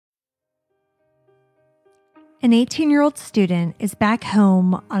An 18-year-old student is back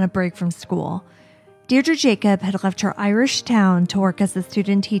home on a break from school. Deirdre Jacob had left her Irish town to work as a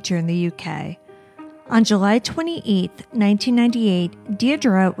student teacher in the UK. On July 28, 1998,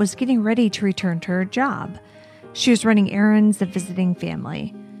 Deirdre was getting ready to return to her job. She was running errands and visiting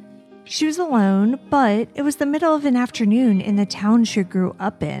family. She was alone, but it was the middle of an afternoon in the town she grew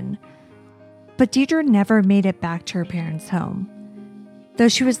up in. But Deirdre never made it back to her parents' home. Though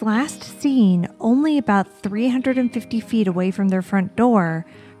she was last seen only about 350 feet away from their front door,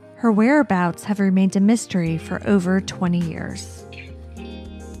 her whereabouts have remained a mystery for over 20 years.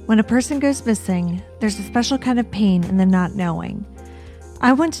 When a person goes missing, there's a special kind of pain in the not knowing.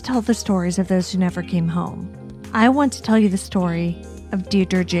 I want to tell the stories of those who never came home. I want to tell you the story of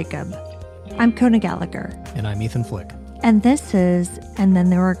Deirdre Jacob. I'm Kona Gallagher. And I'm Ethan Flick. And this is And Then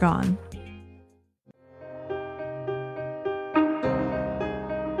They Were Gone.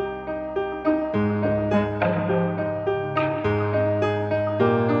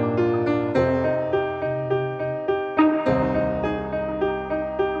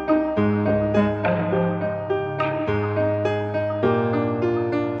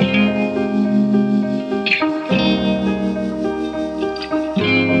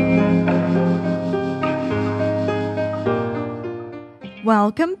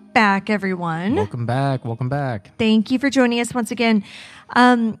 Welcome back, everyone. Welcome back. Thank you for joining us once again.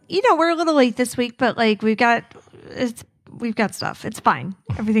 We're a little late this week, but we've got stuff. It's fine.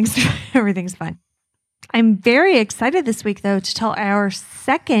 Everything's fine. I'm very excited this week, though, to tell our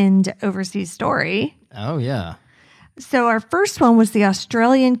second overseas story. Oh, yeah. So our first one was the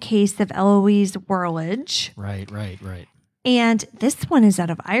Australian case of Eloise Whirlage. Right. And this one is out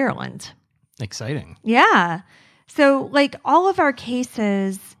of Ireland. Exciting. Yeah. So, all of our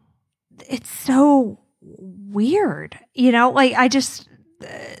cases, it's so weird,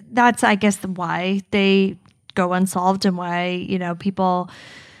 that's, I guess, why they go unsolved and why, people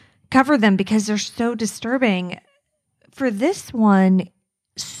cover them because they're so disturbing. For this one,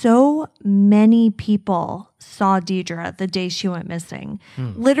 so many people saw Deirdre the day she went missing,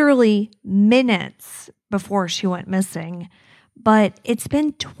 literally minutes before she went missing. But it's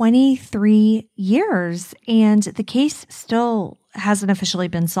been 23 years and the case still hasn't officially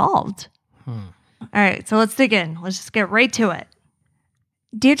been solved. All right, so let's dig in. Let's just get right to it.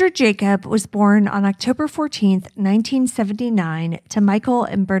 Deirdre Jacob was born on October 14th, 1979 to Michael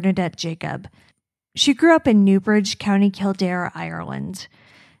and Bernadette Jacob. She grew up in Newbridge, County Kildare, Ireland.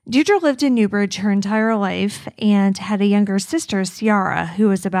 Deirdre lived in Newbridge her entire life and had a younger sister, Ciara, who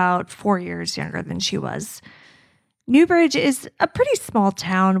was about 4 years younger than she was. Newbridge is a pretty small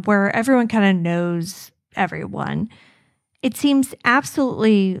town where everyone kind of knows everyone. It seems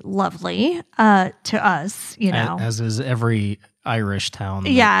absolutely lovely to us, As is every Irish town.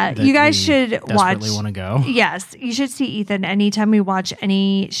 That you guys should watch. Desperately want to go. Yes, you should see Ethan anytime we watch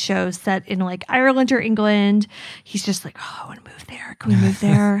any show set in Ireland or England. He's just I want to move there. Can we move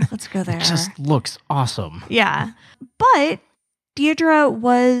there? Let's go there. It just looks awesome. Yeah, but Deirdre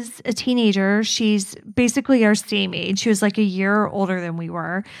was a teenager. She's basically our same age. She was a year older than we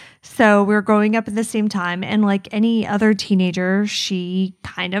were. So we were growing up at the same time. And like any other teenager, she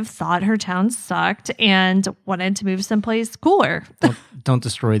kind of thought her town sucked and wanted to move someplace cooler. Don't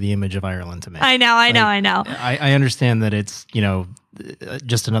destroy the image of Ireland to me. I know. I understand that it's,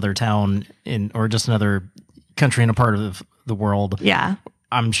 just another town or just another country in a part of the world. Yeah.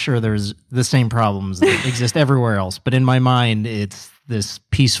 I'm sure there's the same problems that exist everywhere else, but in my mind, it's this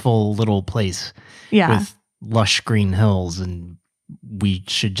peaceful little place with lush green hills, and we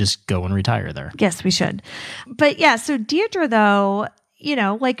should just go and retire there. Yes, we should. But yeah, so Deirdre, though,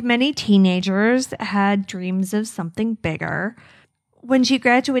 like many teenagers, had dreams of something bigger. When she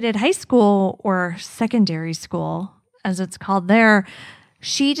graduated high school, or secondary school, as it's called there,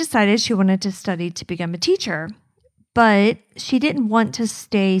 she decided she wanted to study to become a teacher. But she didn't want to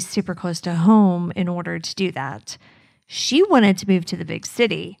stay super close to home in order to do that. She wanted to move to the big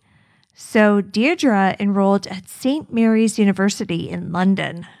city. So Deirdre enrolled at St. Mary's University in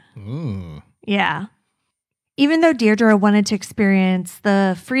London. Yeah. Even though Deirdre wanted to experience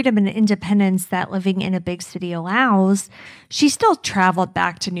the freedom and independence that living in a big city allows, she still traveled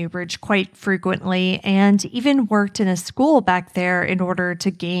back to Newbridge quite frequently and even worked in a school back there in order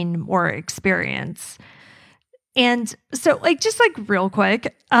to gain more experience. And so, real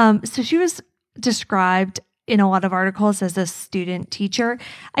quick, so she was described in a lot of articles as a student teacher.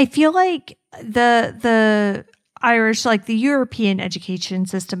 I feel like the Irish, the European education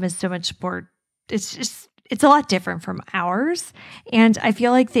system is so much more, it's a lot different from ours. And I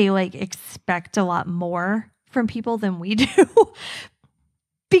feel like they expect a lot more from people than we do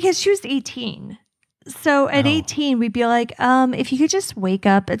because she was 18. So at 18, we'd be like, if you could just wake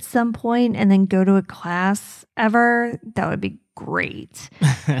up at some point and then go to a class ever, that would be great.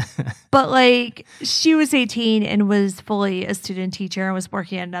 But like, she was 18 and was fully a student teacher and was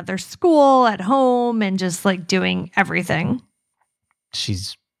working at another school at home and just like doing everything.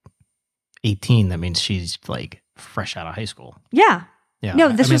 She's 18. That means she's like fresh out of high school. Yeah. Yeah. No,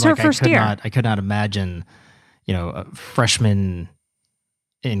 this was her first year. I could not imagine, a freshman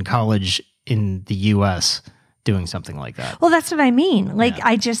in college in the U.S. doing something like that. Well, that's what I mean. Like,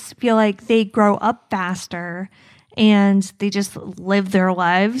 I just feel like they grow up faster and they just live their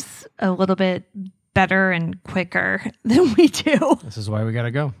lives a little bit better and quicker than we do. This is why we got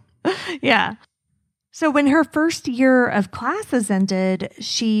to go. Yeah. So when her first year of classes ended,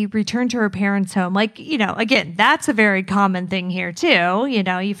 she returned to her parents' home. Like, again, that's a very common thing here too.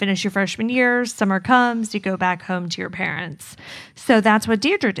 You finish your freshman year, summer comes, you go back home to your parents. So that's what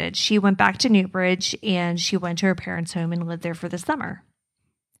Deirdre did. She went back to Newbridge and she went to her parents' home and lived there for the summer.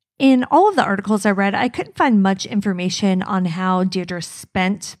 In all of the articles I read, I couldn't find much information on how Deirdre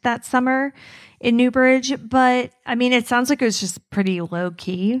spent that summer in Newbridge, but it sounds like it was just pretty low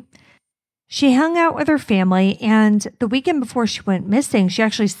key. She hung out with her family, and the weekend before she went missing, she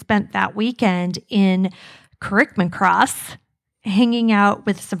actually spent that weekend in Carrickmacross, hanging out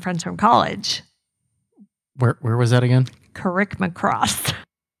with some friends from college. Where was that again? Carrickmacross.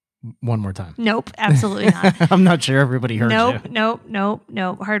 One more time. Nope, absolutely not. I'm not sure everybody heard you.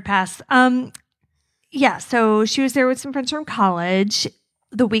 Nope. Hard pass. Yeah, so she was there with some friends from college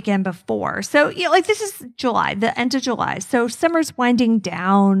the weekend before. So, this is July, the end of July. So summer's winding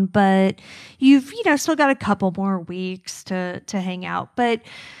down, but you've, still got a couple more weeks to hang out. But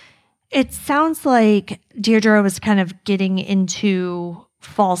it sounds like Deirdre was kind of getting into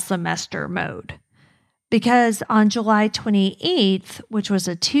fall semester mode. Because on July 28th, which was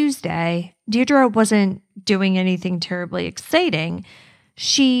a Tuesday, Deirdre wasn't doing anything terribly exciting.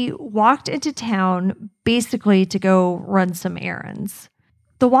 She walked into town basically to go run some errands.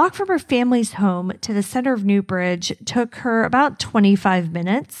 The walk from her family's home to the center of Newbridge took her about 25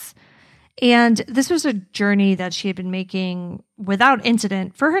 minutes. And this was a journey that she had been making without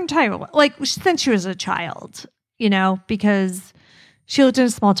incident for her entire life, since she was a child, because she lived in a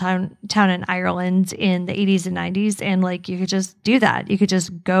small town in Ireland in the 80s and 90s. And you could just do that. You could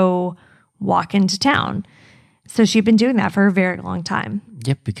just go walk into town. So she'd been doing that for a very long time.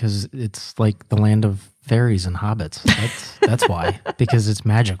 Yep, because it's like the land of fairies and hobbits. That's why. Because it's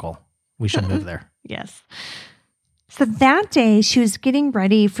magical. We should live there. Yes. So that day, she was getting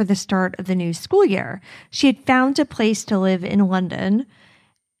ready for the start of the new school year. She had found a place to live in London,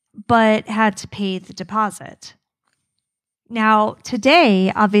 but had to pay the deposit. Now,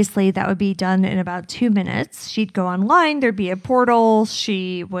 today, obviously, that would be done in about 2 minutes. She'd go online. There'd be a portal.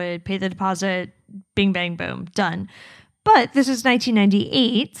 She would pay the deposit. Bing, bang, boom. Done. But this was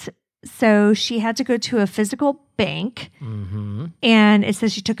 1998. So she had to go to a physical bank. Mm-hmm. And it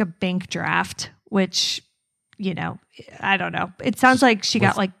says she took a bank draft, which, I don't know. It sounds like she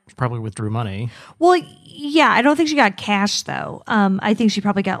got probably withdrew money. Well, yeah, I don't think she got cash though. I think she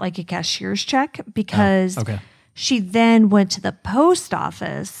probably got a cashier's check because she then went to the post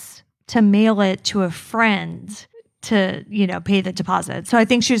office to mail it to a friend to, pay the deposit. So I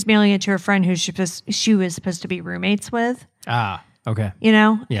think she was mailing it to her friend who she was supposed to be roommates with. Ah, okay.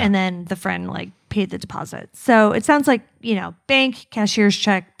 Yeah. And then the friend paid the deposit. So it sounds like, bank, cashier's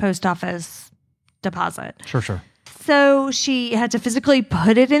check, post office, deposit. Sure. So she had to physically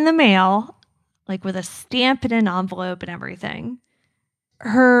put it in the mail, with a stamp and an envelope and everything.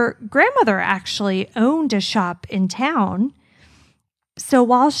 Her grandmother actually owned a shop in town. So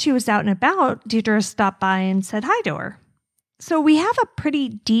while she was out and about, Deirdre stopped by and said hi to her. So we have a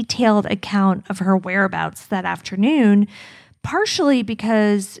pretty detailed account of her whereabouts that afternoon, partially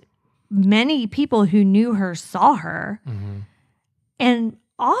because many people who knew her saw her, and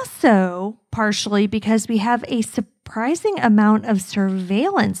also partially because we have a surprising amount of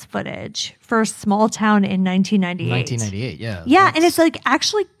surveillance footage for a small town in 1998. 1998, yeah. Yeah, and it's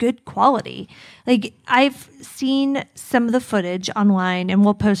actually good quality. I've seen some of the footage online, and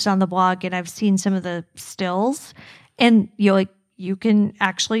we'll post it on the blog, and I've seen some of the stills, and you can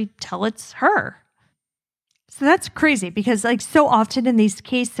actually tell it's her. So that's crazy because so often in these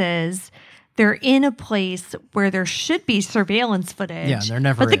cases, they're in a place where there should be surveillance footage. Yeah, there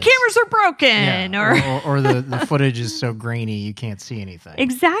never but the cameras are broken. Yeah. Or the footage is so grainy you can't see anything.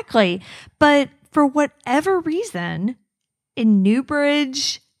 Exactly. But for whatever reason, in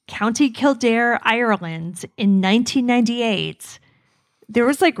Newbridge, County Kildare, Ireland, in 1998, there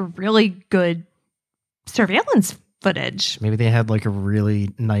was really good surveillance footage. Maybe they had like a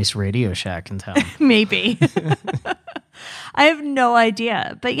really nice Radio Shack in town. Maybe. I have no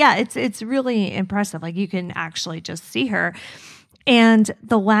idea. But yeah, it's really impressive. Like you can actually just see her. And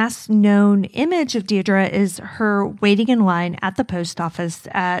the last known image of Deirdre is her waiting in line at the post office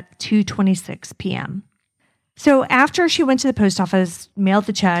at 2:26 p.m. So after she went to the post office, mailed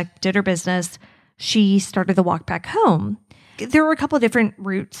the check, did her business, she started the walk back home. There were a couple of different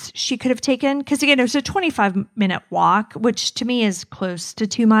routes she could have taken because, again, it was a 25-minute walk, which to me is close to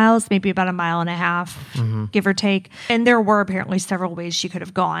 2 miles, maybe about 1.5 miles, give or take. And there were apparently several ways she could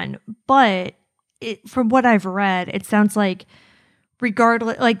have gone. But from what I've read, it sounds like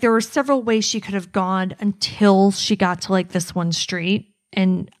regardless, like there were several ways she could have gone until she got to like this one street.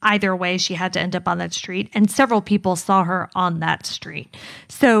 And either way, she had to end up on that street. And several people saw her on that street.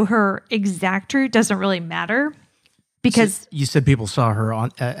 So her exact route doesn't really matter. Because so you said people saw her on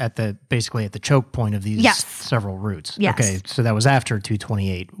basically at the choke point of these several routes. Yes. Okay, so that was after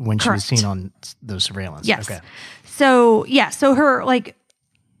 2:28 when Correct. she was seen on those surveillance. Yes. Okay. So her like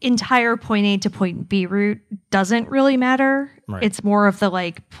entire point A to point B route doesn't really matter. Right. It's more of the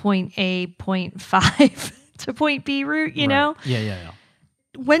like point A, point 5 to point B route, you know? Yeah.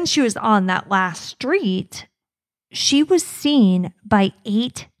 When she was on that last street, she was seen by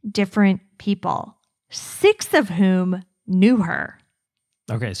 8 different people. 6 of whom knew her.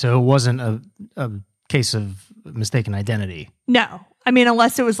 Okay, so it wasn't a case of mistaken identity. No. I mean,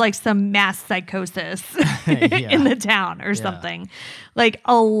 unless it was like some mass psychosis in the town or something. Like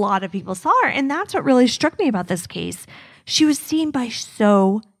a lot of people saw her. And that's what really struck me about this case. She was seen by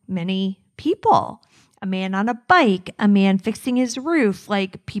so many people. A man on a bike, a man fixing his roof,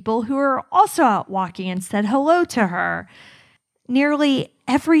 like people who were also out walking and said hello to her. Nearly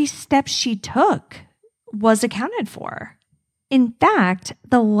every step she took was accounted for. In fact,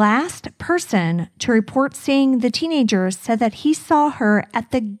 the last person to report seeing the teenager said that he saw her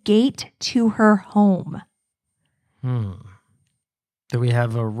at the gate to her home. Do we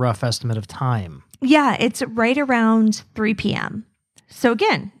have a rough estimate of time? Yeah, it's right around 3 p.m. So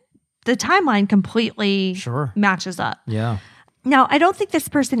again, the timeline completely matches up. Yeah. Now, I don't think this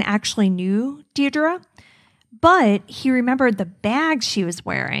person actually knew Deirdre, but he remembered the bag she was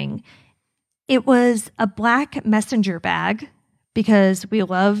wearing. It was a black messenger bag because we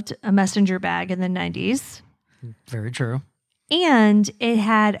loved a messenger bag in the 90s. Very true. And it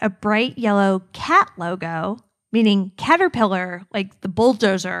had a bright yellow cat logo, meaning Caterpillar, like the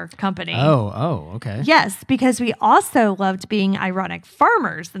bulldozer company. Oh, okay. Yes, because we also loved being ironic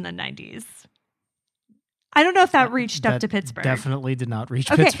farmers in the 90s. I don't know if that reached up to Pittsburgh. Definitely did not reach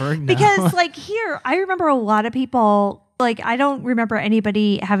Pittsburgh. No. Because like here, I remember a lot of people, like I don't remember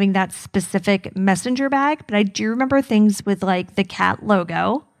anybody having that specific messenger bag, but I do remember things with like the cat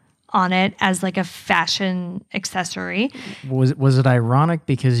logo on it as like a fashion accessory. Was it ironic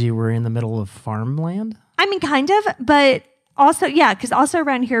because you were in the middle of farmland? I mean, kind of, but also, yeah, because also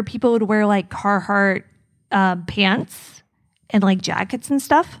around here, people would wear like Carhartt pants and like jackets and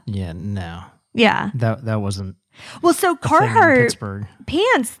stuff. Yeah, no. Yeah. That wasn't. Well, so Carhartt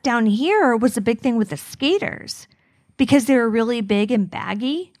pants down here was a big thing with the skaters because they were really big and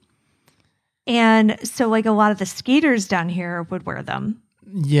baggy. And so like a lot of the skaters down here would wear them.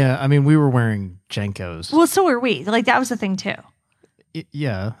 Yeah, I mean, we were wearing Jenkos. Well, so were we. Like that was the thing too.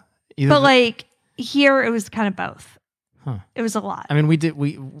 Yeah. But like here, it was kind of both. Huh. It was a lot. I mean,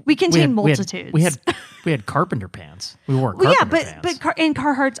 we contained multitudes. We had carpenter pants. We wore carpenter pants. And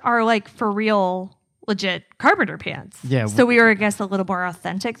Carhartts are like for real, legit carpenter pants. Yeah. So we were, I guess, a little more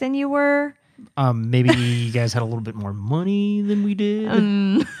authentic than you were. Maybe you guys had a little bit more money than we did.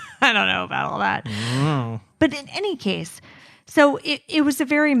 I don't know about all that. But in any case, so it was a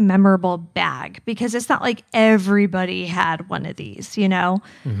very memorable bag because it's not like everybody had one of these, you know?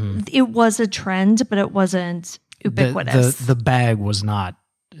 Mm-hmm. It was a trend, but it wasn't ubiquitous. The bag was not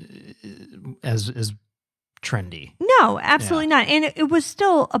as trendy. No, absolutely not. And it was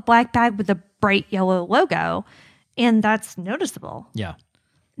still a black bag with a bright yellow logo, and that's noticeable. Yeah.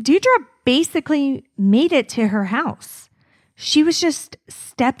 Deirdre basically made it to her house. She was just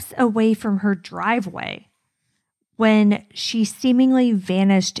steps away from her driveway when she seemingly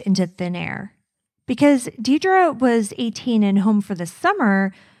vanished into thin air. Because Deirdre was 18 and home for the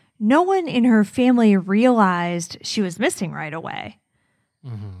summer, no one in her family realized she was missing right away.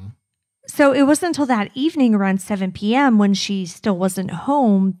 Mm-hmm. So it wasn't until that evening around 7 p.m. when she still wasn't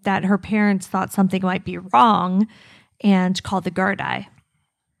home that her parents thought something might be wrong and called the Gardaí.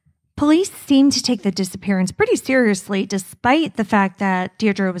 Police seemed to take the disappearance pretty seriously, despite the fact that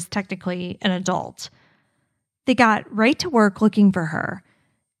Deirdre was technically an adult. They got right to work looking for her.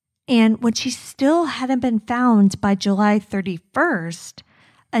 And when she still hadn't been found by July 31st,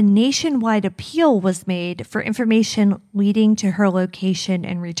 a nationwide appeal was made for information leading to her location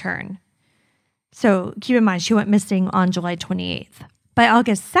and return. So keep in mind, she went missing on July 28th. By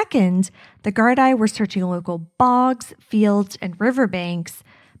August 2nd, the Gardaí were searching local bogs, fields, and riverbanks,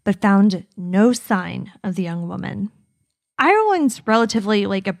 but found no sign of the young woman. Ireland's relatively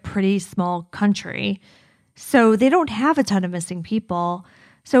like a pretty small country, so they don't have a ton of missing people.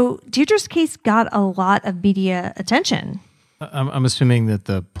 So Deirdre's case got a lot of media attention. I'm assuming that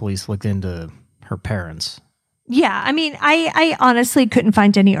the police looked into her parents. Yeah, I mean, I honestly couldn't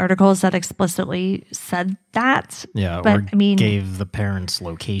find any articles that explicitly said that. Yeah, but or I mean, gave the parents'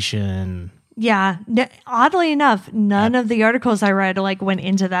 location. Yeah, oddly enough, none of the articles I read like went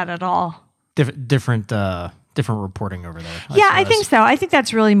into that at all. Different reporting over there. I think so. I think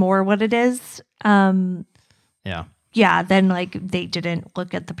that's really more what it is. Yeah. Yeah, then like they didn't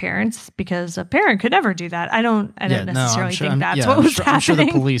look at the parents because a parent could never do that. I don't necessarily think that's what was happening. I'm sure the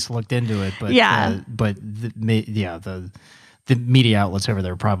police looked into it, but the media outlets over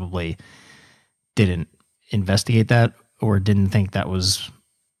there probably didn't investigate that or didn't think that was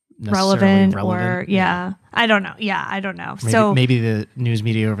relevant. I don't know. Yeah, I don't know. Maybe the news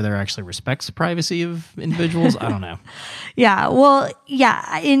media over there actually respects the privacy of individuals. I don't know.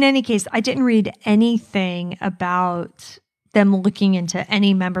 In any case, I didn't read anything about them looking into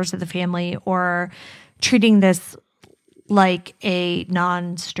any members of the family or treating this like a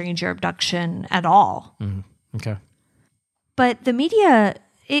non-stranger abduction at all. Mm-hmm. Okay. But the media,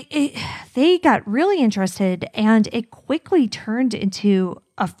 they got really interested, and it quickly turned into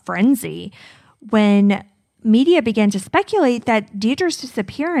a frenzy when media began to speculate that Deirdre's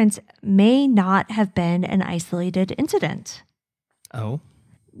disappearance may not have been an isolated incident. Oh.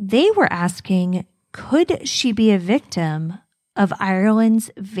 They were asking, could she be a victim of Ireland's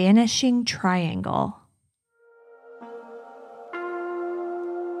vanishing triangle?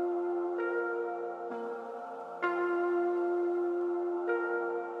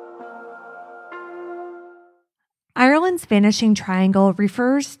 Ireland's vanishing triangle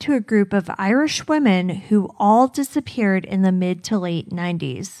refers to a group of Irish women who all disappeared in the mid to late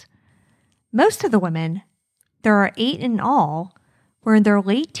 90s. Most of the women, there are 8 in all, were in their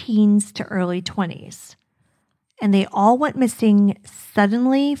late teens to early 20s, and they all went missing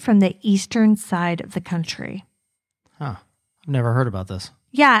suddenly from the eastern side of the country. Huh. I've never heard about this.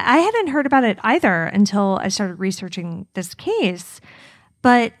 Yeah, I hadn't heard about it either until I started researching this case.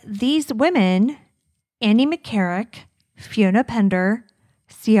 But these women, Annie McCarrick, Fiona Pender,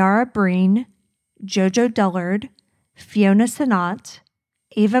 Ciara Breen, Jojo Dullard, Fiona Sinnott,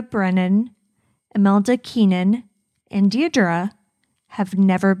 Ava Brennan, Imelda Keenan, and Deirdre have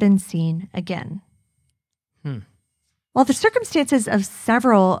never been seen again. While the circumstances of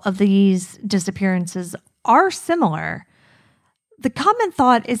several of these disappearances are similar, the common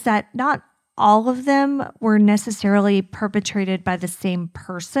thought is that not all of them were necessarily perpetrated by the same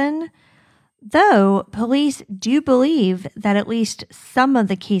person, though police do believe that at least some of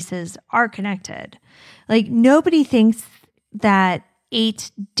the cases are connected. Like, nobody thinks that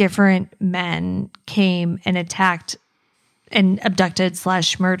 8 different men came and attacked and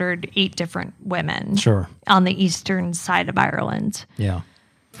abducted/murdered 8 different women. Sure. On the eastern side of Ireland. Yeah.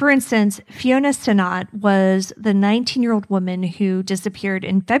 For instance, Fiona Sinnott was the 19-year-old woman who disappeared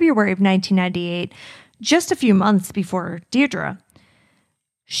in February of 1998, just a few months before Deirdre.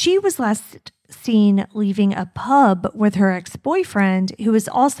 She was last seen leaving a pub with her ex-boyfriend, who is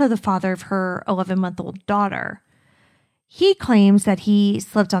also the father of her 11-month-old daughter. He claims that he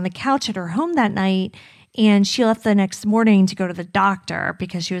slept on the couch at her home that night, and she left the next morning to go to the doctor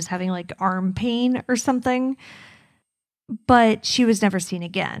because she was having like arm pain or something. But she was never seen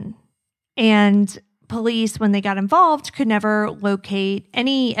again. And police, when they got involved, could never locate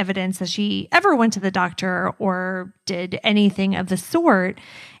any evidence that she ever went to the doctor or did anything of the sort.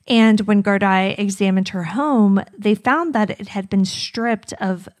 And when Gardaí examined her home, they found that it had been stripped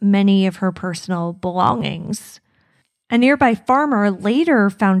of many of her personal belongings. A nearby farmer later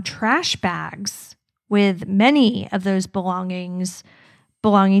found trash bags with many of those belongings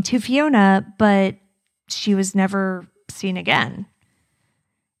belonging to Fiona, but she was never seen again.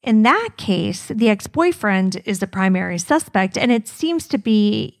 In that case, the ex-boyfriend is the primary suspect, and it seems to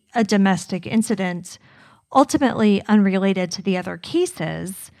be a domestic incident, ultimately unrelated to the other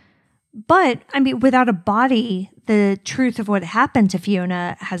cases. But, I mean, without a body, the truth of what happened to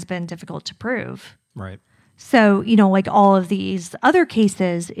Fiona has been difficult to prove. Right. So, like all of these other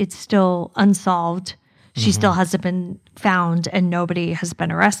cases, it's still unsolved. She still hasn't been found, and nobody has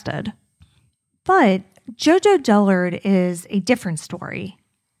been arrested. But Jojo Dullard is a different story.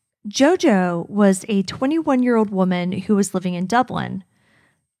 JoJo was a 21-year-old woman who was living in Dublin.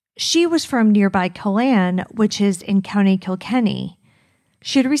 She was from nearby Killarney, which is in County Kilkenny.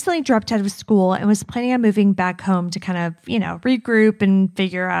 She had recently dropped out of school and was planning on moving back home to kind of, regroup and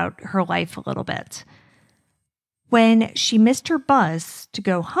figure out her life a little bit. When she missed her bus to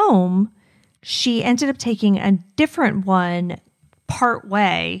go home, she ended up taking a different one part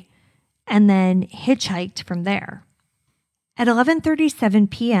way and then hitchhiked from there. At 11:37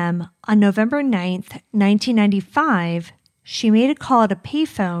 p.m. on November 9th, 1995, she made a call at a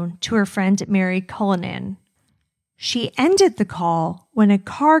payphone to her friend Mary Cullinan. She ended the call when a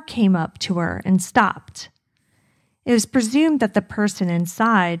car came up to her and stopped. It was presumed that the person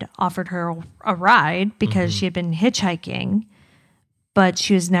inside offered her a ride because she had been hitchhiking, but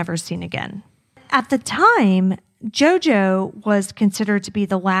she was never seen again. At the time, JoJo was considered to be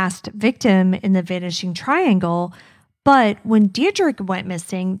the last victim in the Vanishing Triangle, but when Deirdre went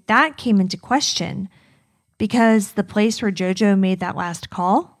missing, that came into question because the place where JoJo made that last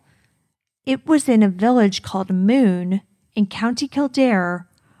call, it was in a village called Moon in County Kildare,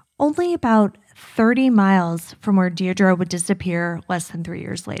 only about 30 miles from where Deirdre would disappear less than 3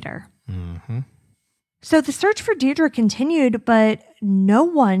 years later. Mm-hmm. So the search for Deirdre continued, but no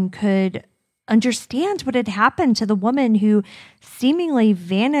one could understand what had happened to the woman who seemingly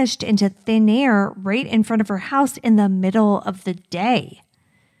vanished into thin air right in front of her house in the middle of the day.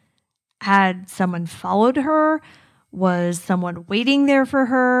 Had someone followed her? Was someone waiting there for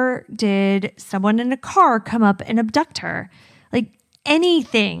her? Did someone in a car come up and abduct her? Like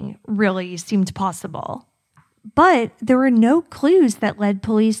anything really seemed possible. But there were no clues that led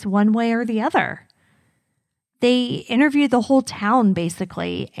police one way or the other. They interviewed the whole town,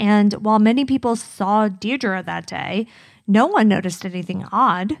 basically, and while many people saw Deirdre that day, no one noticed anything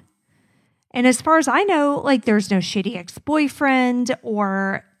odd. And as far as I know, there's no shady ex-boyfriend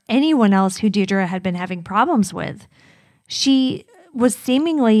or anyone else who Deirdre had been having problems with. She was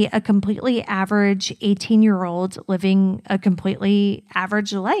seemingly a completely average 18-year-old living a completely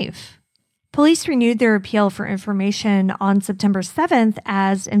average life. Police renewed their appeal for information on September 7th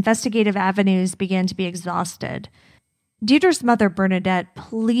as investigative avenues began to be exhausted. Deirdre's mother, Bernadette,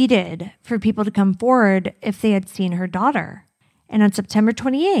 pleaded for people to come forward if they had seen her daughter. And on September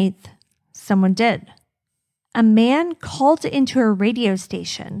 28th, someone did. A man called into a radio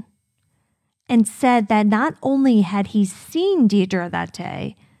station and said that not only had he seen Deirdre that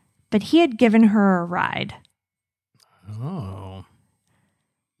day, but he had given her a ride. Oh.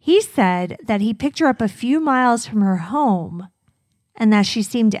 He said that he picked her up a few miles from her home and that she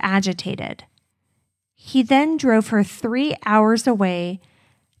seemed agitated. He then drove her 3 hours away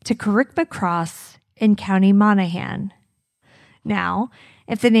to Carrickmacross in County Monaghan. Now,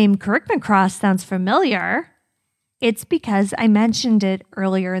 if the name Carrickmacross sounds familiar, it's because I mentioned it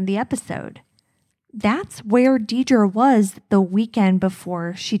earlier in the episode. That's where Deirdre was the weekend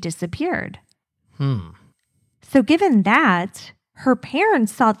before she disappeared. So given that, her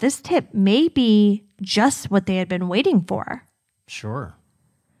parents thought this tip may be just what they had been waiting for. Sure.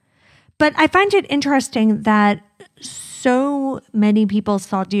 But I find it interesting that so many people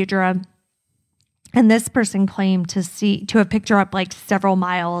saw Deirdre, and this person claimed to have picked her up several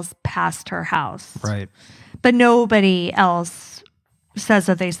miles past her house. Right. But nobody else says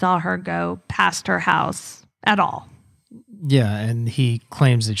that they saw her go past her house at all. Yeah, and he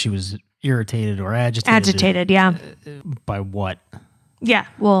claims that she was irritated or agitated. Agitated, yeah. By what? Yeah,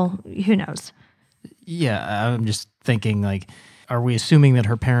 well, who knows? Yeah, I'm just thinking, are we assuming that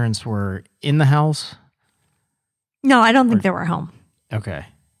her parents were in the house? No, I don't think they were home. Okay.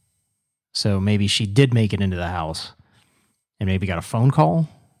 So maybe she did make it into the house and maybe got a phone call?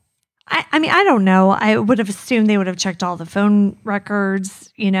 I mean, I don't know. I would have assumed they would have checked all the phone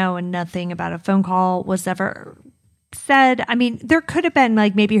records, and nothing about a phone call was ever said. I mean, there could have been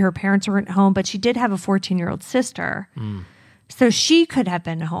maybe her parents weren't home, but she did have a 14-year-old sister. So she could have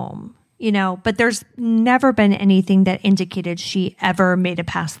been home, but there's never been anything that indicated she ever made it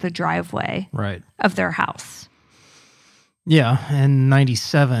past the driveway of their house. Yeah, and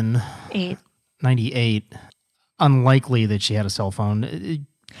 98, unlikely that she had a cell phone.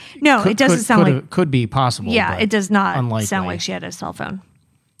 It doesn't sound like... Could be possible. Yeah, it does not unlikely. sound like she had a cell phone.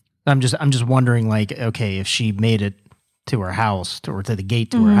 I'm just wondering, okay, if she made it to her house or to the gate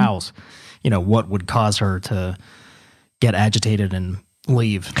to her house, what would cause her to get agitated and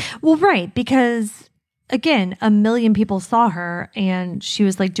leave? Well, right, because, again, a million people saw her and she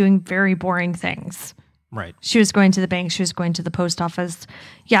was doing very boring things. Right. She was going to the bank. She was going to the post office.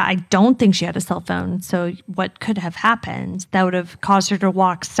 Yeah, I don't think she had a cell phone. So what could have happened? That would have caused her to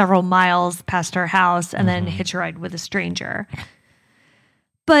walk several miles past her house and then hitch a ride with a stranger.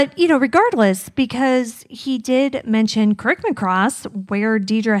 But, regardless, because he did mention Crickmacross, where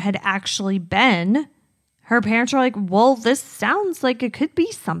Deirdre had actually been, her parents were like, well, this sounds like it could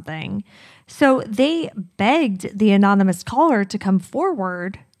be something. So they begged the anonymous caller to come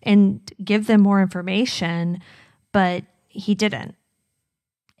forward and give them more information, but he didn't.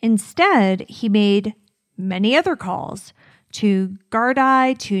 Instead, he made many other calls to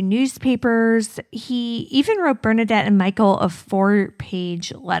Gardaí, to newspapers. He even wrote Bernadette and Michael a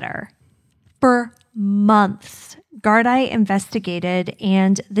 4-page letter. For months, Gardaí investigated,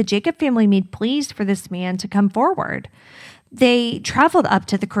 and the Jacob family made pleas for this man to come forward. They traveled up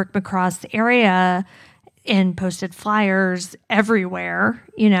to the Crickmacross area and posted flyers everywhere,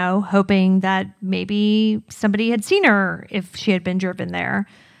 hoping that maybe somebody had seen her if she had been driven there.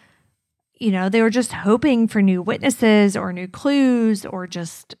 They were just hoping for new witnesses or new clues or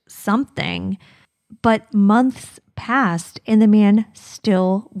just something. But months passed and the man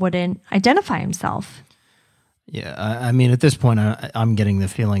still wouldn't identify himself. Yeah, I mean, at this point, I'm getting the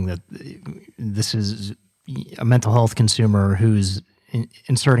feeling that this is a mental health consumer who's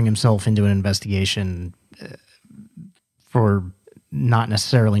inserting himself into an investigation for not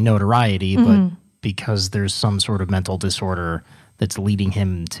necessarily notoriety, but because there's some sort of mental disorder that's leading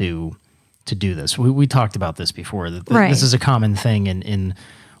him to do this. We talked about this before, that this is a common thing in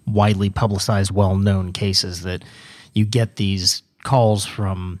widely publicized, well-known cases, that you get these calls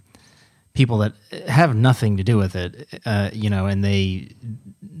from people that have nothing to do with it, and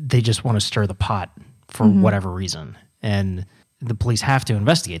they just want to stir the pot for whatever reason. And the police have to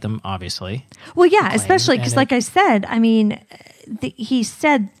investigate them, obviously. Well, yeah, especially because, like I said, I mean, he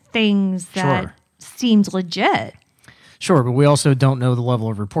said things that seemed legit. Sure, but we also don't know the level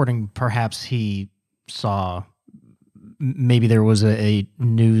of reporting. Perhaps he saw, maybe there was a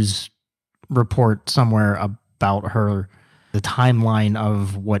news report somewhere about her, the timeline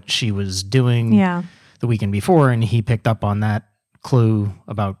of what she was doing the weekend before, and he picked up on that clue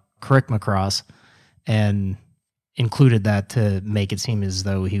about Crickmacross and included that to make it seem as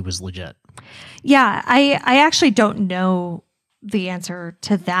though he was legit. Yeah, I actually don't know the answer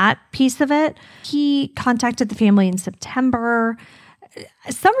to that piece of it. He contacted the family in September.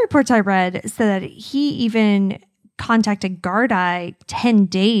 Some reports I read said that he even contacted Gardaí 10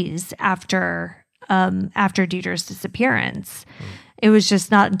 days after Deirdre's disappearance. It was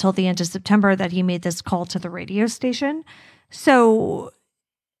just not until the end of September that he made this call to the radio station. So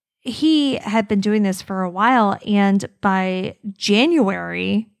he had been doing this for a while, and by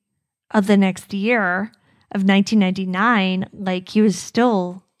January of the next year, of 1999, like, he was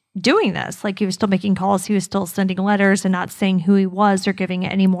still doing this. Like, he was still making calls. He was still sending letters and not saying who he was or giving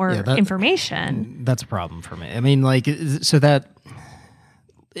any more information. That's a problem for me. I mean, like, so that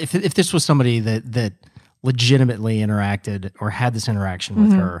if this was somebody that legitimately interacted or had this interaction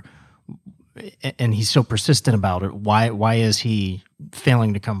with her, and he's so persistent about it, why is he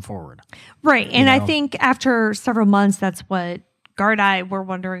failing to come forward? Right. And I think after several months, that's what Gardaí were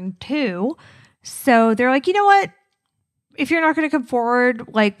wondering too. So they're like, you know what? If you're not going to come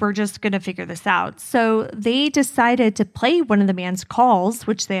forward, like, we're just going to figure this out. So they decided to play one of the man's calls,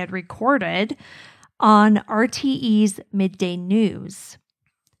 which they had recorded, on RTE's Midday News.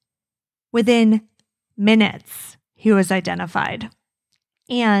 Within minutes, he was identified.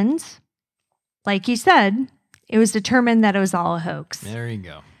 And like you said, it was determined that it was all a hoax. There you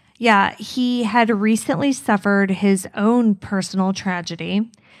go. Yeah, he had recently suffered his own personal tragedy,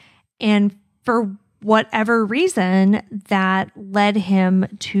 and for whatever reason, that led him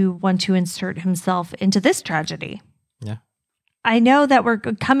to want to insert himself into this tragedy. Yeah. I know that we're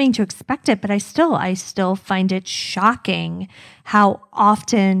coming to expect it, but I still find it shocking how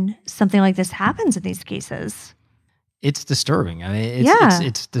often something like this happens in these cases. It's disturbing. I mean,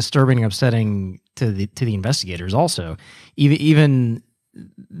 it's disturbing and upsetting to the investigators also. Even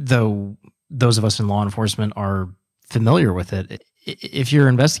though those of us in law enforcement are familiar with it, if you're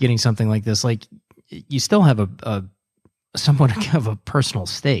investigating something like this, like, you still have a somewhat of a personal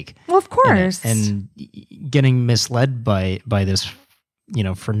stake. Well, of course. And getting misled by this,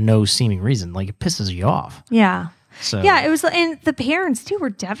 for no seeming reason, like, it pisses you off. Yeah. So yeah, it was, and the parents too were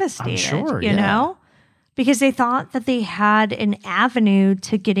devastated. I'm sure, you know, because they thought that they had an avenue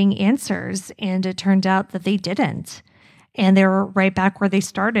to getting answers, and it turned out that they didn't. And they were right back where they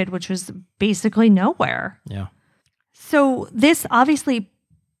started, which was basically nowhere. Yeah. So this obviously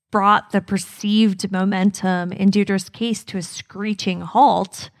brought the perceived momentum in Deirdre's case to a screeching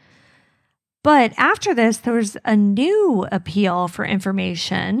halt. But after this, there was a new appeal for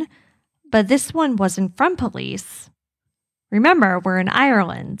information, but this one wasn't from police. Remember, we're in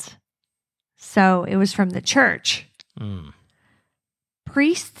Ireland, so it was from the church.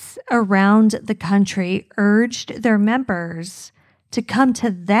 priests around the country urged their members to come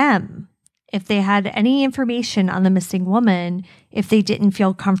to them if they had any information on the missing woman, if they didn't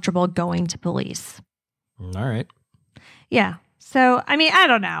feel comfortable going to police. All right. Yeah. So, I mean, I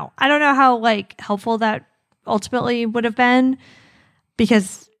don't know. I don't know how, like, helpful that ultimately would have been,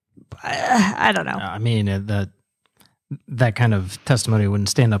 because I don't know. I mean, that kind of testimony wouldn't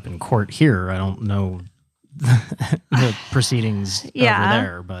stand up in court here. I don't know the proceedings over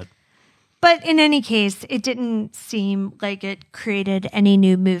there, but in any case, it didn't seem like it created any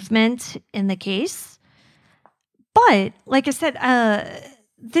new movement in the case. But like I said,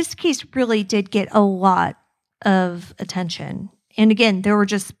 this case really did get a lot of attention. And again, there were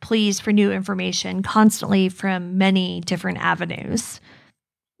just pleas for new information constantly from many different avenues.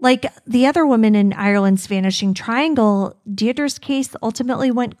 Like the other woman in Ireland's Vanishing Triangle, Deirdre's case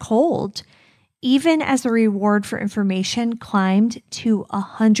ultimately went cold, even as a reward for information climbed to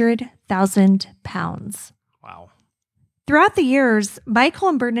 £100,000. Wow. Throughout the years, Michael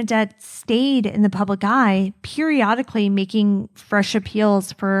and Bernadette stayed in the public eye, periodically making fresh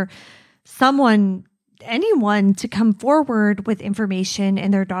appeals for anyone to come forward with information in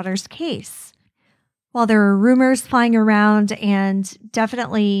their daughter's case. While there were rumors flying around and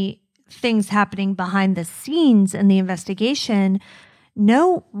definitely things happening behind the scenes in the investigation,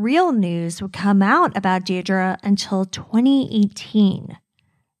 no real news would come out about Deirdre until 2018,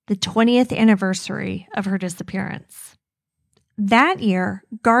 the 20th anniversary of her disappearance. That year,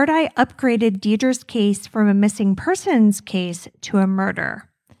 Gardaí upgraded Deirdre's case from a missing persons case to a murder.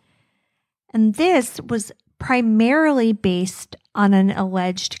 And this was primarily based on an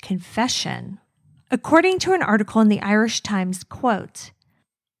alleged confession. According to an article in the Irish Times, quote,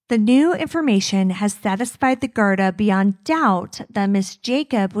 "The new information has satisfied the Garda beyond doubt that Miss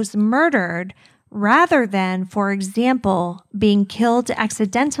Jacob was murdered rather than, for example, being killed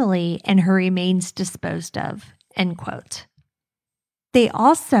accidentally and her remains disposed of," end quote. They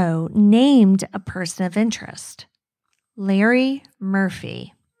also named a person of interest, Larry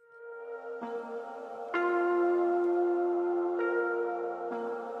Murphy.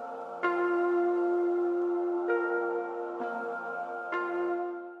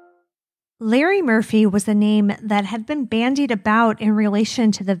 Larry Murphy was a name that had been bandied about in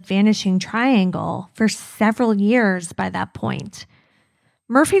relation to the Vanishing Triangle for several years by that point.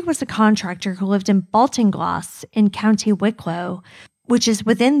 Murphy was a contractor who lived in Baltinglass in County Wicklow, which is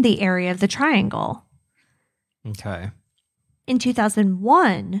within the area of the triangle. Okay. In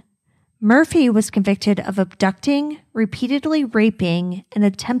 2001, Murphy was convicted of abducting, repeatedly raping, and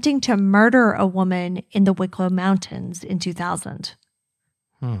attempting to murder a woman in the Wicklow Mountains in 2000.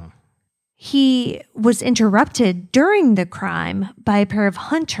 He was interrupted during the crime by a pair of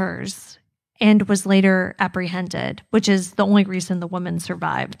hunters and was later apprehended, which is the only reason the woman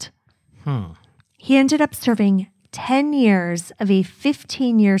survived. He ended up serving 10 years of a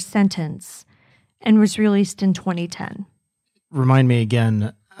 15-year sentence and was released in 2010. Remind me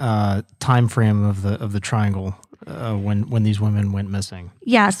again, time frame of the triangle when these women went missing.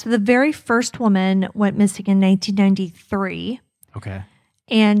 Yeah, so the very first woman went missing in 1993. Okay.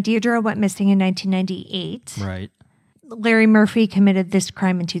 And Deirdre went missing in 1998. Right. Larry Murphy committed this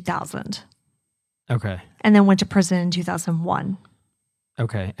crime in 2000. Okay. And then went to prison in 2001.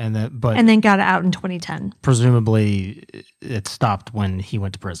 Okay. And then got out in 2010. Presumably it stopped when he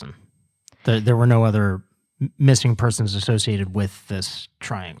went to prison. There were no other missing persons associated with this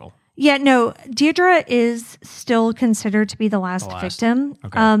triangle. Yeah, no, Deirdre is still considered to be the last victim.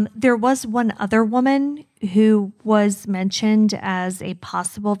 Okay. There was one other woman who was mentioned as a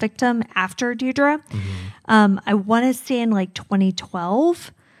possible victim after Deirdre. I want to say in like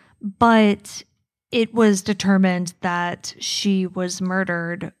 2012, but it was determined that she was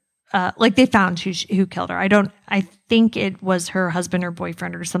murdered. Like they found who killed her. I think it was her husband or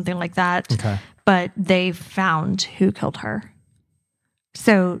boyfriend or something like that. Okay. But they found who killed her.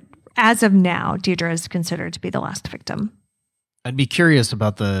 So as of now, Deirdre is considered to be the last victim. I'd be curious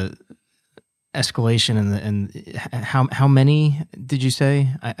about the escalation and how many did you say?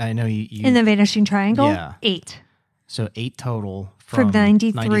 I know you in the Vanishing Triangle. Yeah, 8. So 8 total from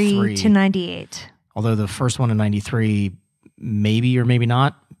 93 to 98. Although the first one in 93 maybe or maybe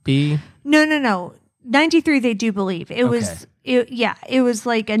not be. No. 93 they do believe it was. It was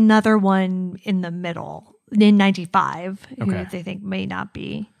like another one in the middle in 95 who they think may not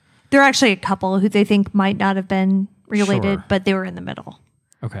be. There are actually a couple who they think might not have been related, but they were in the middle.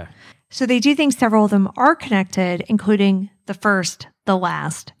 Okay. So they do think several of them are connected, including the first, the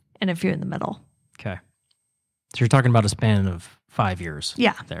last, and a few in the middle. Okay. So you're talking about a span of 5 years.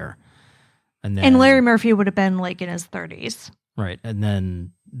 Yeah. There. And Larry Murphy would have been like in his 30s. Right. And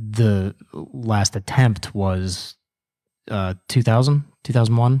then the last attempt was 2000,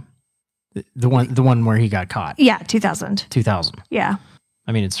 2001? The one where he got caught. Yeah, 2000. 2000. Yeah.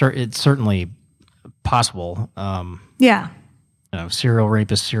 I mean, it's certainly possible. Yeah. Serial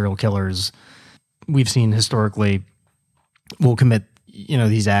rapists, serial killers, we've seen historically will commit,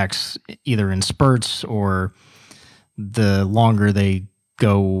 these acts either in spurts, or the longer they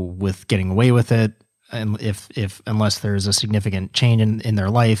go with getting away with it, and unless there's a significant change in their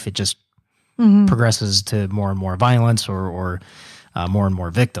life, it just progresses to more and more violence or more and more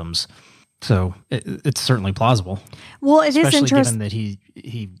victims. So it's certainly plausible. Well, it is especially interesting given that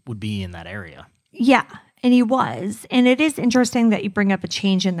he would be in that area. Yeah, and he was. And it is interesting that you bring up a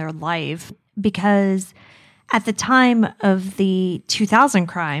change in their life, because at the time of the 2000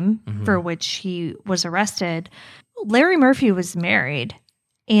 crime for which he was arrested, Larry Murphy was married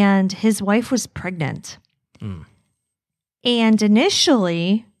and his wife was pregnant. And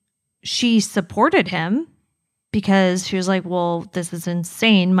initially, she supported him because she was like, well, this is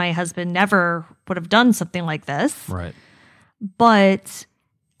insane. My husband never would have done something like this. Right. But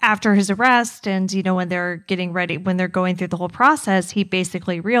after his arrest and, when they're getting ready, when they're going through the whole process, he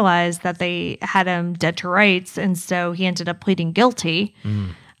basically realized that they had him dead to rights. And so he ended up pleading guilty,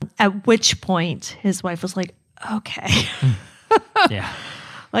 at which point his wife was like, okay, yeah,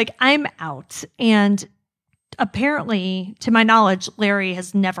 like I'm out. And apparently, to my knowledge, Larry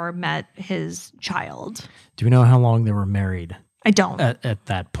has never met his child. Do we know how long they were married? I don't. At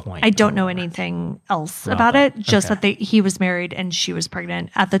that point. I don't know anything else about it. Just that he was married and she was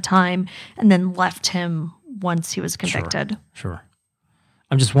pregnant at the time, and then left him once he was convicted. Sure.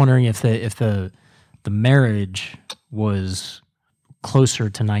 I'm just wondering if the marriage was closer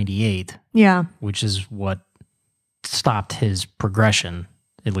to 98. Yeah. Which is what stopped his progression,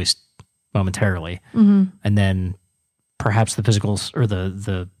 at least momentarily. And then perhaps the physicals or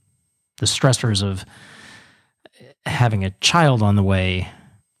the stressors of having a child on the way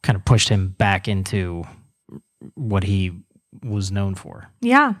kind of pushed him back into what he was known for.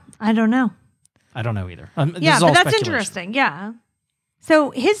 Yeah, I don't know. I don't know either. Yeah, but that's interesting. Yeah.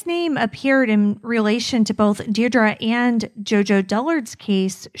 So his name appeared in relation to both Deirdre and Jojo Dillard's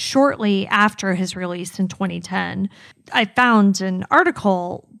case shortly after his release in 2010. I found an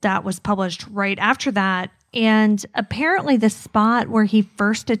article that was published right after that. And apparently the spot where he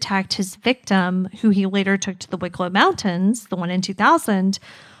first attacked his victim, who he later took to the Wicklow Mountains, the one in 2000,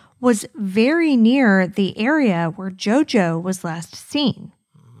 was very near the area where Jojo was last seen.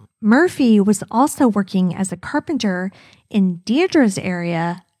 Murphy was also working as a carpenter in Deirdre's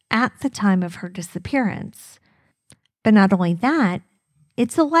area at the time of her disappearance. But not only that,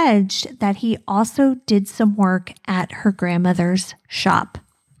 it's alleged that he also did some work at her grandmother's shop.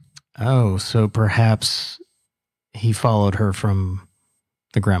 Oh, so perhaps he followed her from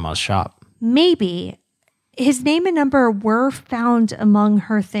the grandma's shop. Maybe. His name and number were found among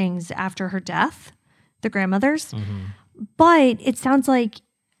her things after her death, the grandmother's. But it sounds like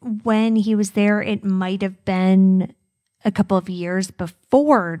when he was there, it might have been a couple of years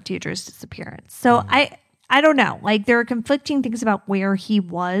before Deirdre's disappearance. So I don't know. Like, there are conflicting things about where he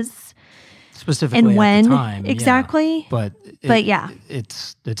was. Specifically and when at the time, exactly. Yeah. But yeah,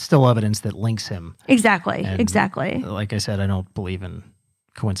 it's still evidence that links him. Exactly. And exactly. Like I said, I don't believe in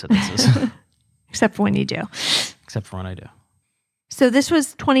coincidences. Except for when you do. Except for when I do. So this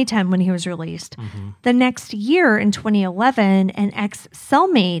was 2010 when he was released. The next year, in 2011, an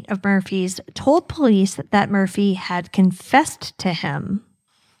ex-cellmate of Murphy's told police that Murphy had confessed to him.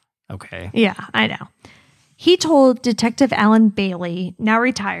 Okay. Yeah, I know. He told Detective Alan Bailey, now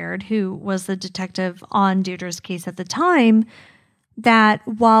retired, who was the detective on Deirdre's case at the time, that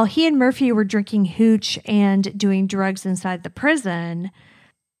while he and Murphy were drinking hooch and doing drugs inside the prison,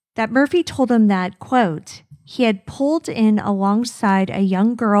 that Murphy told him that, quote, he had pulled in alongside a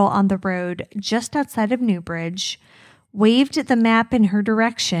young girl on the road just outside of Newbridge, waved the map in her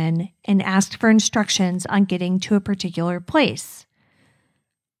direction, and asked for instructions on getting to a particular place.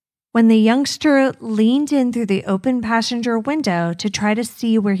 When the youngster leaned in through the open passenger window to try to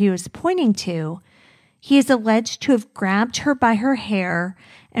see where he was pointing to, he is alleged to have grabbed her by her hair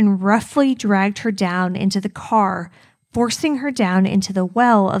and roughly dragged her down into the car, forcing her down into the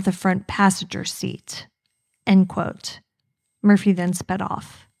well of the front passenger seat. End quote. Murphy then sped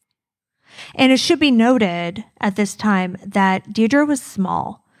off. And it should be noted at this time that Deirdre was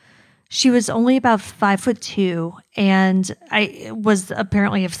small. She was only about 5'2", and I was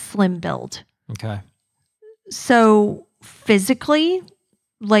apparently of slim build. Okay. So physically,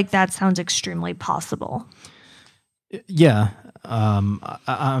 like, that sounds extremely possible. Yeah.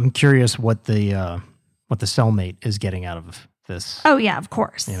 I'm curious what the cellmate is getting out of this. Oh, yeah, of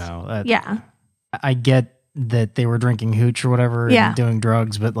course. Yeah. I get that they were drinking hooch or whatever and doing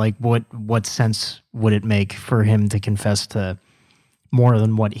drugs, but like what sense would it make for him to confess to more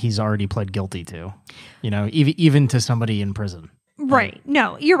than what he's already pled guilty to? Even to somebody in prison. Right.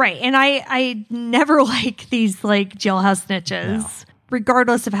 No, you're right. And I never like these like jailhouse snitches. No.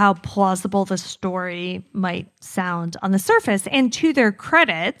 Regardless of how plausible the story might sound on the surface. And to their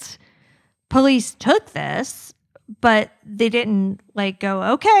credit, police took this, but they didn't like go,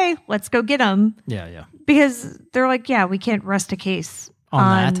 okay, let's go get him. Yeah. Because they're like, yeah, we can't rest a case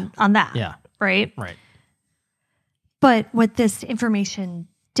on that. Yeah. Right? Right. But what this information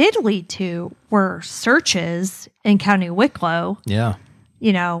did lead to were searches in County Wicklow. Yeah.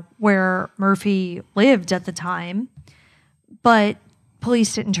 Where Murphy lived at the time. But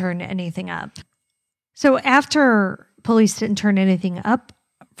police didn't turn anything up. So after police didn't turn anything up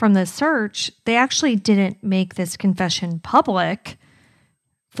from the search, they actually didn't make this confession public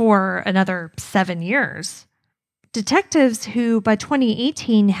for another 7 years. Detectives who by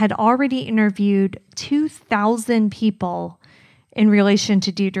 2018 had already interviewed 2,000 people in relation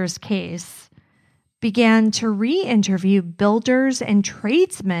to Deirdre's case began to re-interview builders and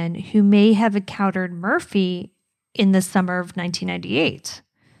tradesmen who may have encountered Murphy in the summer of 1998.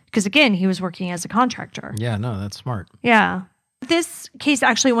 Because again, he was working as a contractor. Yeah, no, that's smart. Yeah. This case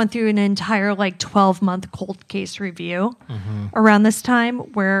actually went through an entire 12-month cold case review around this time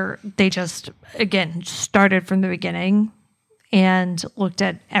where they just, again, started from the beginning and looked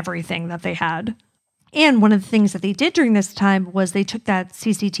at everything that they had. And one of the things that they did during this time was they took that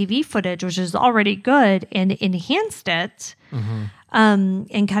CCTV footage, which is already good, and enhanced it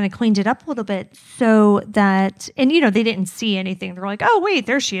and kind of cleaned it up a little bit so that, and they didn't see anything. They're like, oh, wait,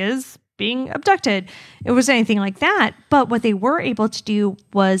 there she is being abducted. It wasn't anything like that. But what they were able to do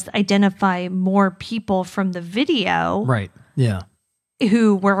was identify more people from the video. Right. Yeah.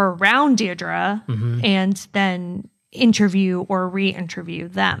 Who were around Deirdre and then interview or re-interview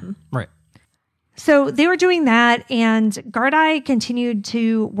them. Right. So they were doing that, and Gardai continued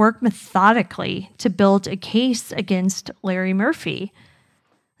to work methodically to build a case against Larry Murphy.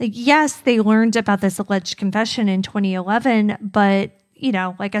 Yes, they learned about this alleged confession in 2011, but,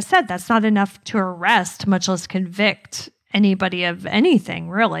 like I said, that's not enough to arrest, much less convict anybody of anything,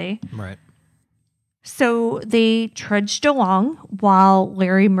 really. Right. So they trudged along while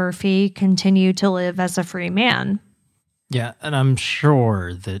Larry Murphy continued to live as a free man. Yeah, and I'm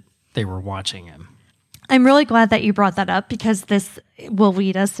sure that they were watching him. I'm really glad that you brought that up because this will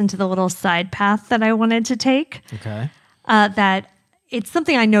lead us into the little side path that I wanted to take. Okay. That it's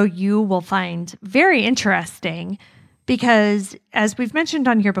something I know you will find very interesting because, as we've mentioned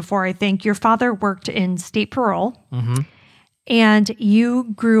on here before, I think your father worked in state parole. And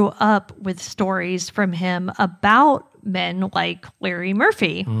you grew up with stories from him about men like Larry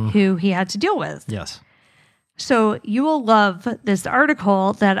Murphy, who he had to deal with. Yes. So you will love this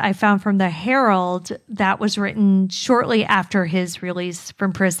article that I found from the Herald that was written shortly after his release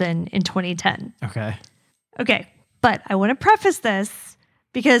from prison in 2010. Okay. But I want to preface this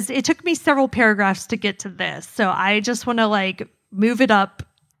because it took me several paragraphs to get to this. So I just want to move it up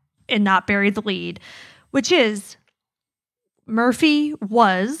and not bury the lead, which is Murphy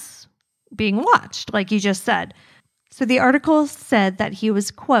was being watched, like you just said. So the article said that he was,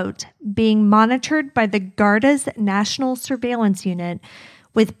 quote, being monitored by the Garda's National Surveillance Unit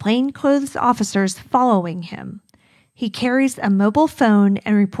with plainclothes officers following him. He carries a mobile phone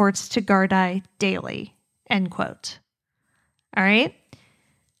and reports to Garda daily, end quote. All right.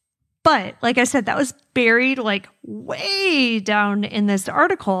 But like I said, that was buried way down in this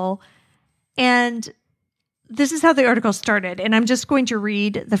article. And this is how the article started, and I'm just going to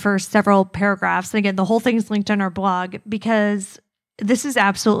read the first several paragraphs. And again, the whole thing is linked on our blog because this is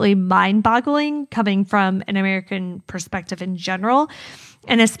absolutely mind-boggling coming from an American perspective in general,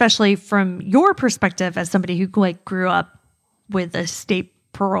 and especially from your perspective as somebody who grew up with a state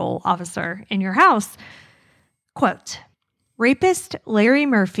parole officer in your house. Quote, rapist Larry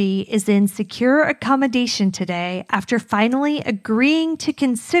Murphy is in secure accommodation today after finally agreeing to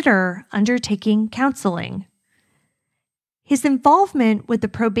consider undertaking counseling. His involvement with the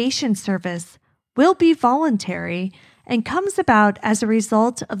probation service will be voluntary and comes about as a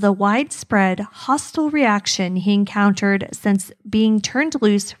result of the widespread hostile reaction he encountered since being turned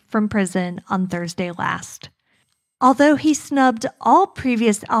loose from prison on Thursday last. Although he snubbed all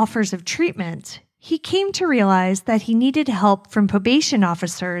previous offers of treatment, he came to realize that he needed help from probation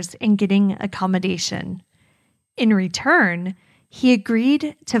officers in getting accommodation. In return, he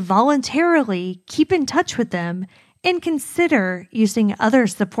agreed to voluntarily keep in touch with them and consider using other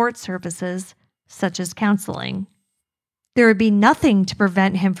support services, such as counseling. There would be nothing to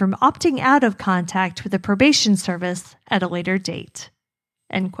prevent him from opting out of contact with the probation service at a later date.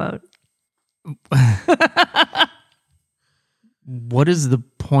 End quote. What is the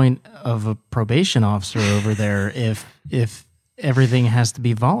point of a probation officer over there if everything has to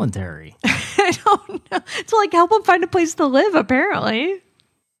be voluntary? I don't know. To like help him find a place to live, apparently.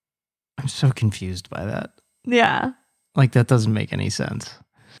 I'm so confused by that. Yeah. Like, that doesn't make any sense.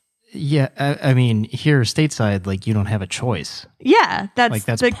 Yeah, I mean, here stateside, like, you don't have a choice. Yeah, that's, like,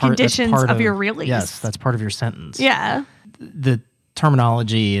 that's the conditions of your release. Yes, that's part of your sentence. Yeah. The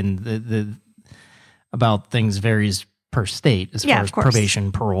terminology and the about things varies per state as far as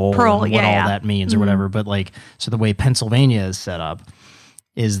probation, parole, and what all that means or whatever. But like, so the way Pennsylvania is set up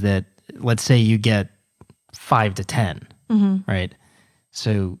is that, let's say you get 5 to 10, right?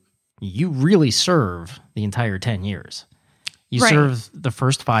 So you really serve the entire 10 years. You serve the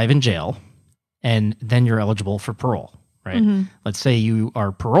first 5 in jail, and then you're eligible for parole, right? Let's say you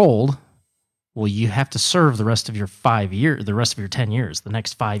are paroled. Well, you have to serve the rest of your 5 years, the rest of your 10 years. The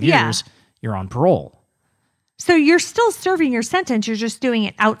next 5 years, you're on parole. So you're still serving your sentence. You're just doing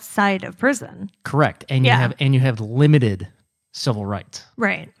it outside of prison. Correct. And you have limited civil rights.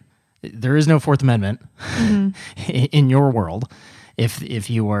 Right. There is no Fourth Amendment in your world. If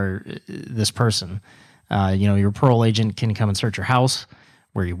you are this person, your parole agent can come and search your house,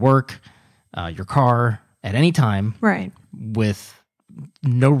 where you work, your car at any time. Right. With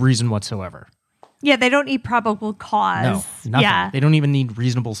no reason whatsoever. Yeah, they don't need probable cause. No, nothing. Yeah. They don't even need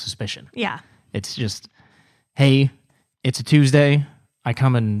reasonable suspicion. Yeah. It's just, hey, it's a Tuesday. I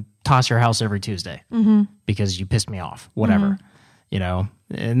come and toss your house every Tuesday because you pissed me off, whatever,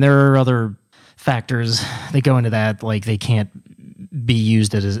 and there are other factors that go into that. Like, they can't be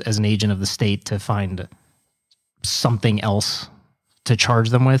used as an agent of the state to find something else to charge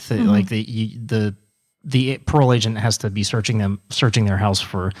them with. Like the parole agent has to be searching their house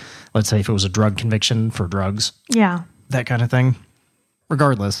for, let's say, if it was a drug conviction for drugs. Yeah. That kind of thing.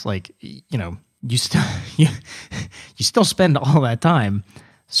 Regardless, like, you still spend all that time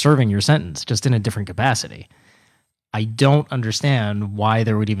serving your sentence, just in a different capacity. I don't understand why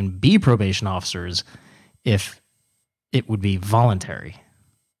there would even be probation officers if it would be voluntary.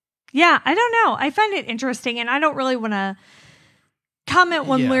 Yeah, I don't know. I find it interesting, and I don't really want to comment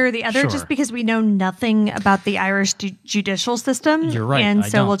one way or the other, just because we know nothing about the Irish judicial system. You're right. And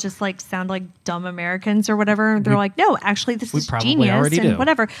so we'll just like sound like dumb Americans or whatever. They're like, no, actually this is genius and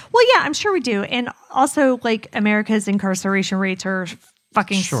whatever. Well, yeah, I'm sure we do. And also, like, America's incarceration rates are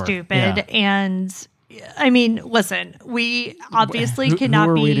fucking stupid. Yeah. And I mean, listen, we obviously cannot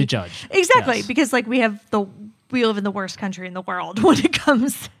who are be we to judge? Exactly. Because like we live in the worst country in the world when it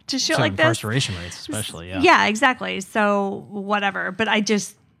comes to shit like this. Incarceration rates, especially, yeah. Yeah, exactly. So whatever. But I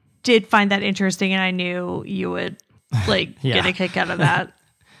just did find that interesting, and I knew you would like get a kick out of that.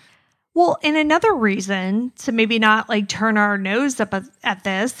 Well, and another reason to maybe not like turn our nose up at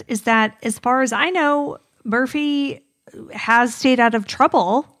this is that, as far as I know, Murphy has stayed out of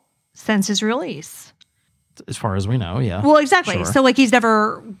trouble since his release. As far as we know, yeah. Well, exactly. Sure. So, like, he's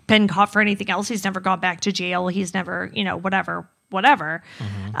never been caught for anything else. He's never gone back to jail. He's never, whatever.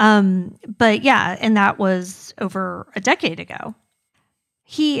 But yeah, and that was over a decade ago.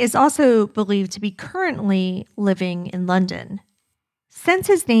 He is also believed to be currently living in London. Since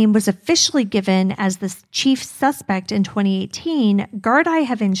his name was officially given as the chief suspect in 2018, Gardaí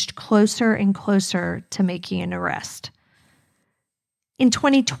have inched closer and closer to making an arrest. In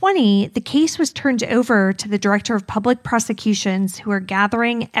 2020, the case was turned over to the Director of Public Prosecutions, who are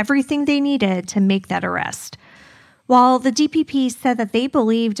gathering everything they needed to make that arrest. While the DPP said that they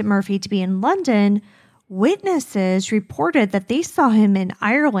believed Murphy to be in London, witnesses reported that they saw him in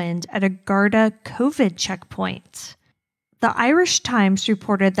Ireland at a Garda COVID checkpoint. The Irish Times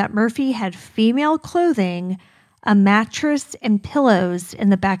reported that Murphy had female clothing, a mattress, and pillows in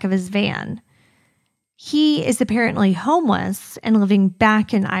the back of his van. He is apparently homeless and living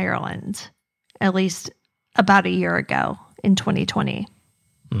back in Ireland, at least about a year ago in 2020.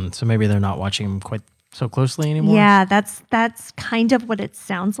 So maybe they're not watching him quite so closely anymore? Yeah, that's kind of what it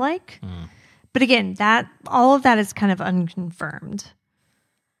sounds like. But again, all of that is kind of unconfirmed.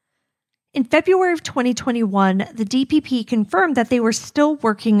 In February of 2021, the DPP confirmed that they were still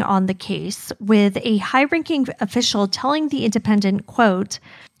working on the case, with a high-ranking official telling The Independent, quote,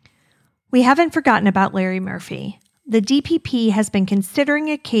 "We haven't forgotten about Larry Murphy. The DPP has been considering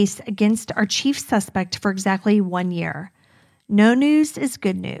a case against our chief suspect for exactly 1 year. No news is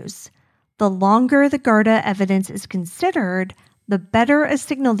good news. The longer the Garda evidence is considered, the better a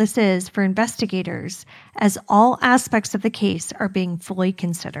signal this is for investigators, as all aspects of the case are being fully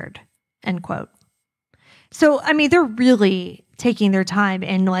considered." End quote. So, I mean, they're really taking their time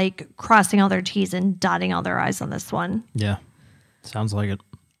and like crossing all their T's and dotting all their I's on this one. Yeah, sounds like it.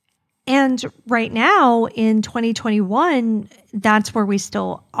 And right now in 2021, that's where we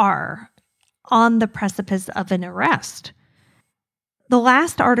still are, on the precipice of an arrest. The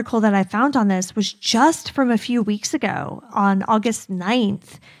last article that I found on this was just from a few weeks ago on August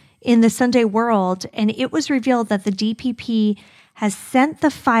 9th in the Sunday World, and it was revealed that the DPP has sent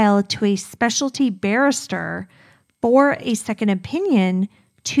the file to a specialty barrister for a second opinion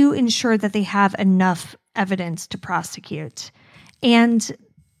to ensure that they have enough evidence to prosecute. And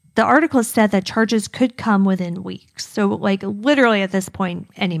the article said that charges could come within weeks. So like literally at this point,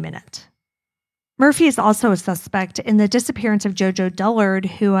 any minute. Murphy is also a suspect in the disappearance of JoJo Dullard,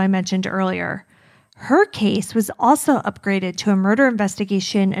 who I mentioned earlier. Her case was also upgraded to a murder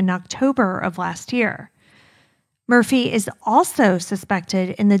investigation in October of last year. Murphy is also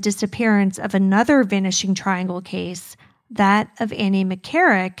suspected in the disappearance of another Vanishing Triangle case, that of Annie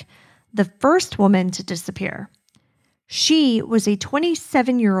McCarrick, the first woman to disappear. She was a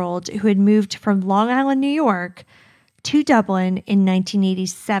 27-year-old who had moved from Long Island, New York, to Dublin in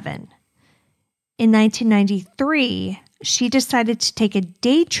 1987. In 1993, she decided to take a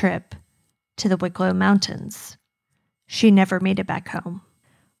day trip to the Wicklow Mountains. She never made it back home.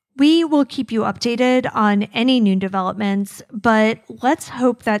 We will keep you updated on any new developments, but let's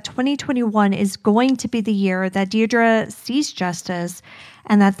hope that 2021 is going to be the year that Deirdre sees justice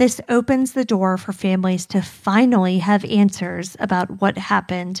and that this opens the door for families to finally have answers about what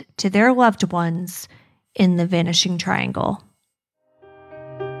happened to their loved ones in the Vanishing Triangle.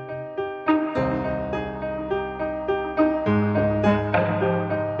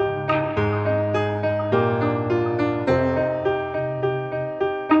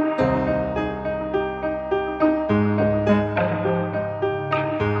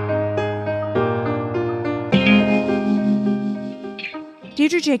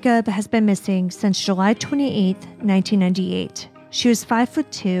 Deirdre Jacob has been missing since July 28, 1998. She was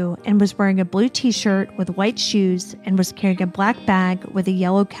 5'2" and was wearing a blue t-shirt with white shoes and was carrying a black bag with a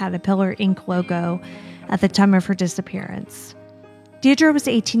yellow Caterpillar Inc. logo at the time of her disappearance. Deirdre was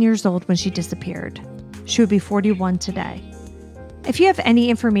 18 years old when she disappeared. She would be 41 today. If you have any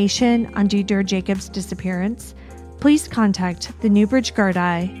information on Deirdre Jacob's disappearance, please contact the Newbridge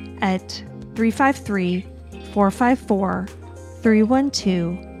Gardaí at 353-454-31212.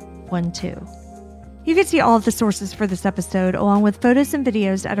 You can see all of the sources for this episode along with photos and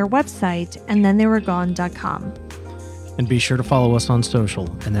videos at our website, andthentheyweregone.com. And be sure to follow us on social,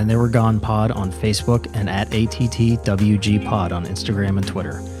 And Then They Were Gone Pod on Facebook and at ATTWG Pod on Instagram and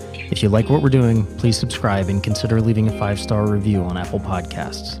Twitter. If you like what we're doing, please subscribe and consider leaving a 5-star review on Apple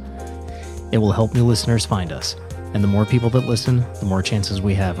Podcasts. It will help new listeners find us, and the more people that listen, the more chances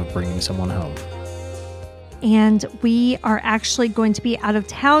we have of bringing someone home. And we are actually going to be out of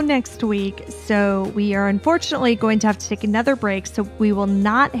town next week, so we are unfortunately going to have to take another break, so we will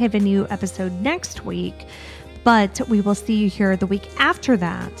not have a new episode next week, but we will see you here the week after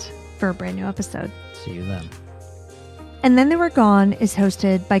that for a brand new episode. See you then. And Then They Were Gone is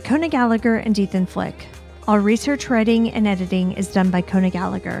hosted by Kona Gallagher and Ethan Flick. All research, writing, and editing is done by Kona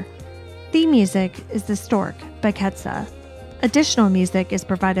Gallagher. Theme music is The Stork by Ketsa. Additional music is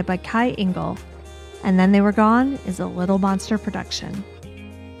provided by Kai Engel. And Then They Were Gone is a Little Monster production.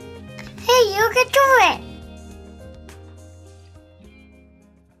 Hey, you can do it!